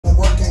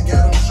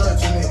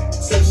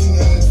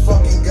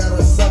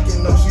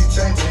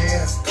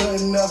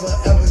Couldn't never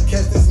ever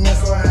catch this man,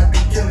 so I had to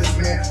kill this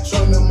man.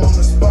 Showing them on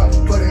the spot,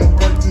 put in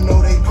work, you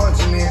know they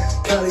punching in.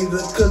 Cali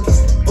the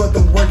cookies, but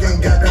the work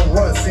ain't got them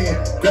Runtz in.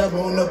 Grab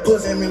on the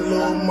pussy, give me a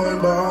little money,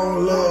 but I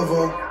don't love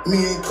her. Me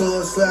and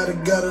Kush slide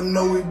together,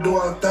 know we do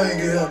our thing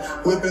here.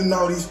 Whipping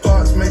all these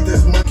pots, make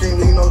this money, can't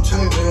leave no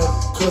change here.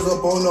 Cause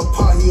up on the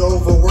pot, he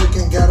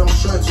overworking, got him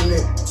stretching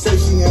it. Say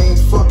she ain't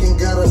fucking,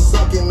 got her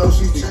sucking, no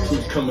she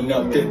changing. Coming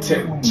out that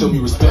tech, show me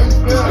respect.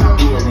 This how you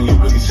do it when you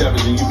really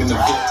savage and you been a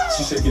vet.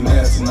 She shaking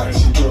ass tonight,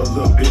 she do a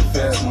little bit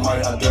fast. I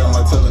might out there, I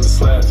might tell her to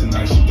slide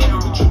tonight. She don't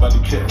even trip out the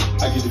cat,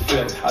 I get it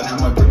fat. I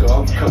do my break her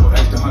off a couple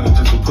extra hundred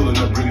just for pulling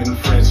up, bringing the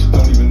friends. She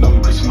don't even know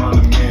me, but she on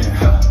the man.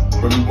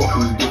 Remy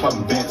walking this dip,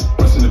 popping bands.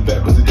 Rush in the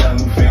back, but they got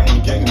a new family.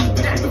 Gang in this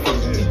bitch, what the fuck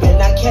is this? You better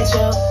not catch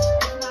up.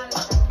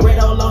 Red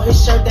all on his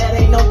shirt, that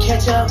ain't no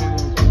catch up.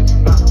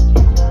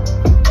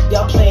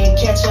 Y'all playing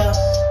catch up.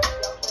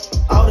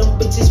 All them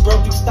bitches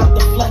broke, you stop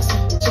the flexing.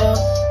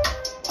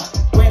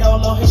 Red all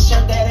on his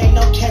shirt, that ain't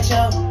no catch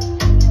up.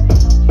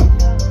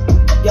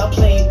 Y'all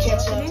playing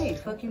catch up. Hey,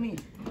 fuck you mean?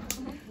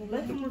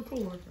 Let them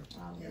record.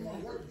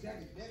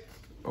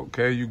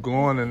 Okay, you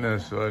going in there,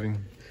 shorty.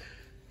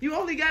 You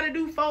only gotta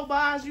do 4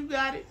 bars, you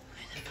got it.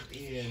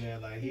 Yeah, and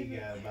then like he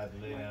got about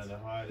to lay down the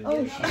hardest.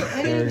 Oh shit,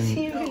 I didn't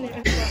see him in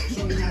there.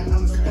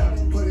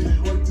 Put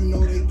in work, you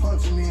know they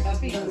punching in.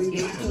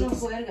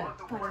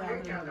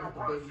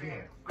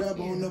 Grab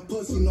on the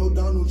pussy, no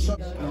Donald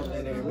Trump.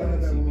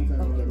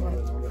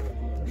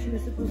 She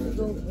was supposed to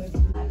go.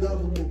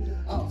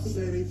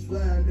 Say they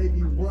flying, they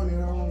be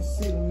running. I don't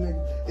see them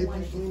niggas. If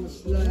you gonna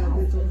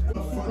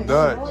slide,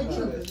 Dud,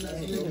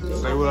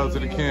 say what up to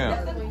the camp.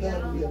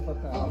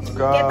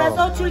 Go. ¿Qué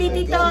pasó,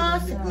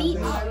 chulititos?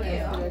 Bitch.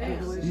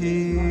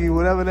 Yee,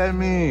 whatever that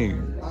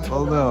means.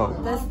 Hold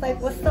on. That's like,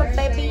 what's up,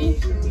 baby?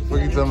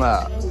 What you talking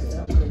about?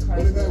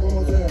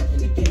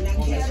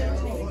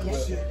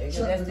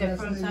 That's their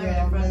front tire,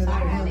 their front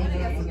tire, and they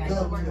got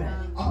no work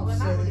on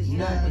it.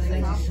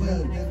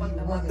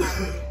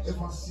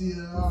 if I see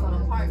her out, I'm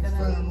going to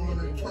find one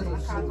and catch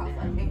her.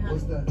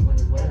 What's that?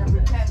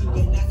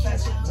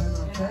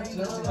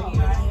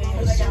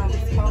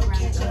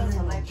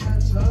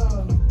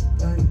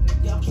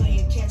 Y'all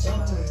playing catch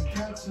up.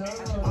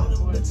 All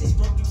them bitches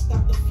broke, you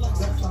stop the flux.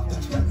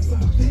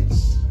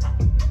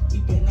 We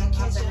better not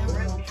catch up.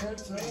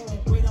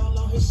 Red all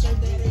on his shirt,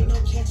 that ain't no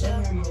catch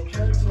up.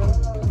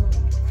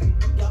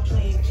 Y'all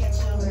playing catch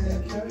up.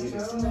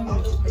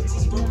 All them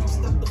bitches broke, you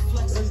stop the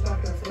flux.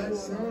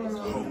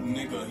 Oh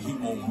nigga, he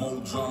want more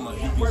drama.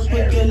 Work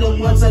with little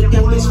ones like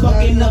that bitch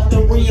fucking up the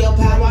real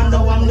power. I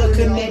know I'm the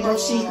connect, bro.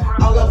 She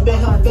all up in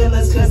her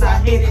feelings, cause I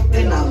hit it,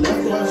 then I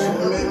left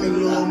her. Make me a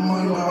little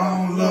money, but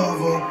I don't love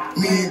her.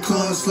 Me and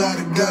Kush slide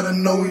together,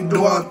 know we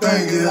do our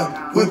thing here.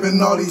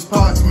 Whipping all these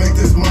pots, make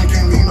this money,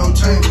 can't leave no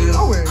change here.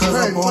 Cause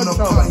up on the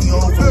pot, he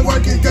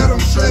overworking, got him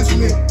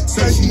stretching it.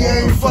 Say she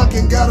ain't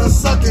fucking, got her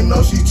sucking,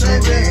 no she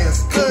changing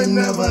hands. Couldn't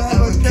never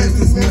ever catch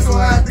this man, so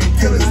I had to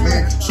kill this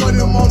man. Short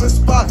him on the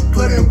spot,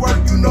 put in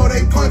work, you know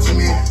they punching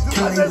me.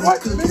 But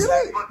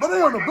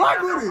they on the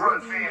block with it.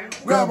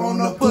 Grab on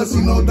the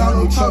pussy, no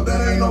Donald Trump, that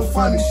ain't no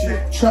funny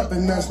shit.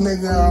 Trapping ass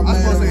nigga, I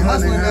man,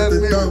 running, have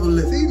to double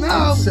it.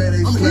 I say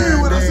they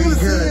slide, they ain't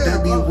here, they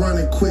be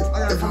running quick.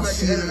 If I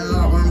see it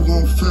out, I'm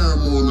gonna film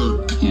on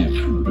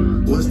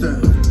them. What's that?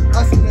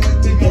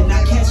 We better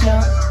not catch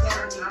up.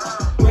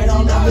 Red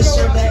on the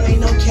shirt, that ain't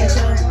no catch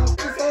up.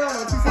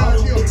 All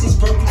them bitches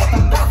broke, you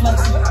stop the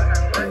flexing.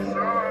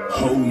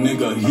 Oh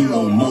nigga, he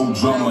want more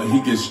drama,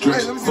 he get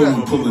stretched.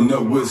 Phone pulling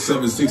up with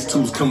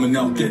 7.62s coming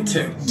out that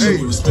tech. Show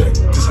me respect,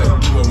 this how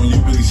you do it when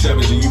you really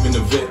savage and you been a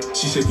vet.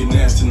 She shaking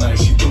ass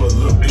tonight, she do a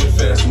little bit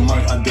fast. With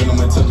my I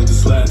might tell her to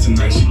slide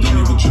tonight. She don't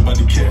even trip out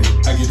the cat,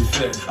 I get it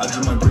fat. I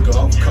just might break her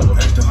off a couple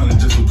extra hundred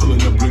just for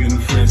pulling up, bringing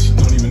the friends. She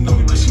don't even know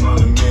me, but she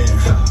on the man.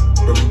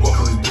 Remy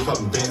walking this dip,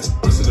 popping bands.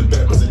 Rush in the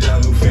back, but they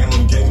got a new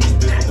family. Gang in this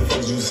bitch, what the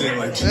fuck you saying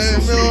like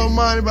Jesus? Ain't no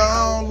money, but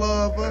I don't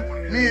love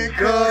her. Me and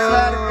Kush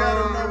slide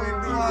together, know we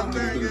do our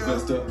thing.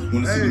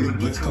 When the new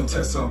blitz come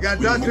test some.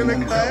 Got Dutch in the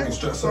class,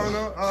 so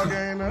all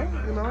game now,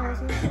 you know what I'm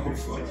saying?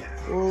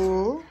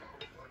 Oh.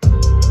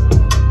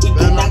 We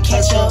better not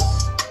catch up.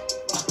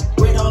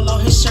 Red all on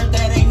his shirt,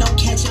 that ain't no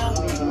catch up.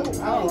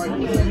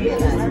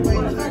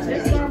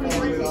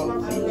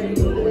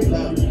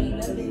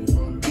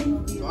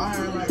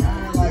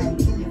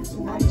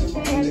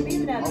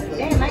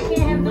 Damn, I can't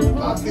have no.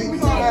 I think we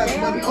don't have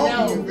money on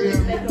you, feel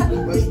me?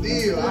 But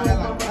still, I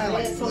had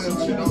like 12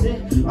 shit on me.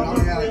 I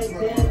only had like 12.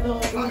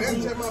 I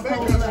didn't check my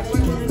bank account.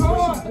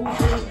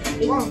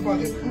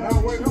 Motherfucker, I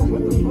don't wake up.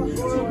 What the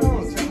fuck going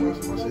on? Check my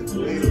shit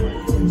today.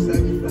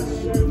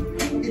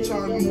 He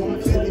charged me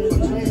 150 for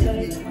 20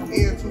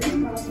 and 250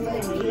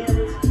 for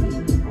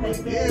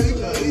yeah, he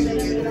could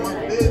easily get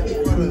 150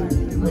 for the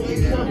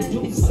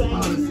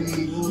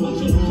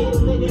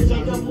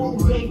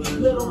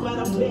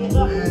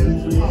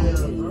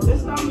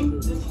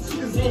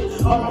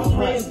all my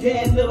friends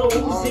dead, little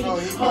Uzi.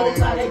 Whole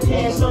lot of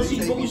cash, so she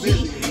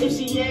bougie. If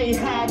she ain't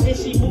hot, then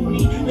she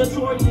moody.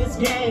 Notorious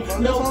gang,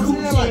 no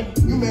Kush.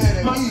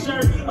 My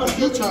shirt, a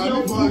Gucci,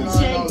 yo,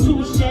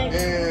 Kush,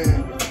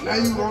 Now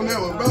you on that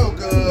one, bro,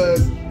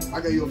 cause I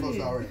gave you a 4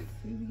 star rating.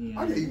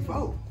 I gave you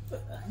 4.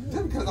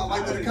 Just because I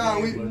like that car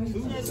with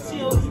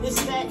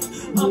It's stacked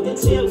up the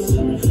chips.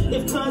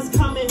 If cuz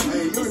coming,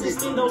 this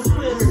is in those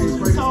clips.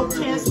 Talk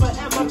cash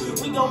forever,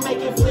 we gon' make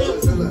it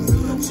flip.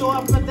 Show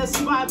up at the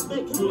spot,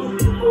 make a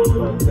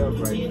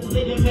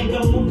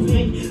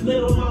movement.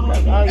 Little mama.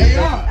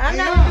 I'm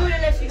not gonna do it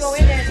unless you go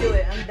in there and do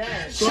it. I'm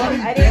done.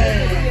 I didn't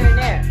get to here and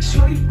there.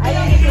 I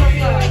didn't get to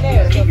here and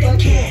there. So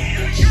fuck you.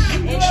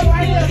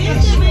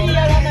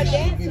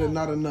 either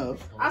not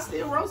enough. I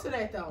still roasted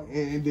that though.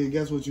 And then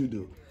guess what you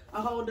do?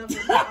 A whole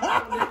different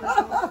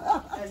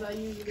as I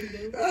usually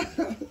do.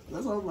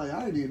 That's why I'm like,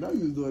 I didn't even know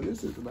you was doing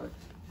this shit tonight.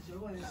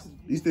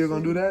 You still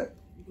gonna do that?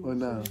 Or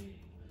no?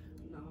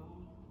 No.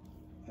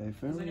 Hey,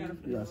 family,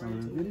 you got something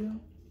in the video?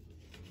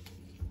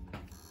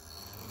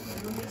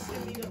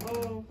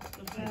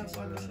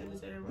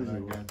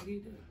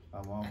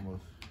 I'm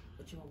almost.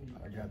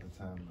 I got the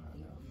time now.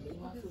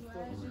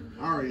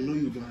 I already knew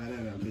you was gonna have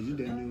that out because you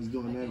damn near was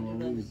doing that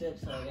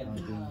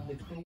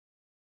one.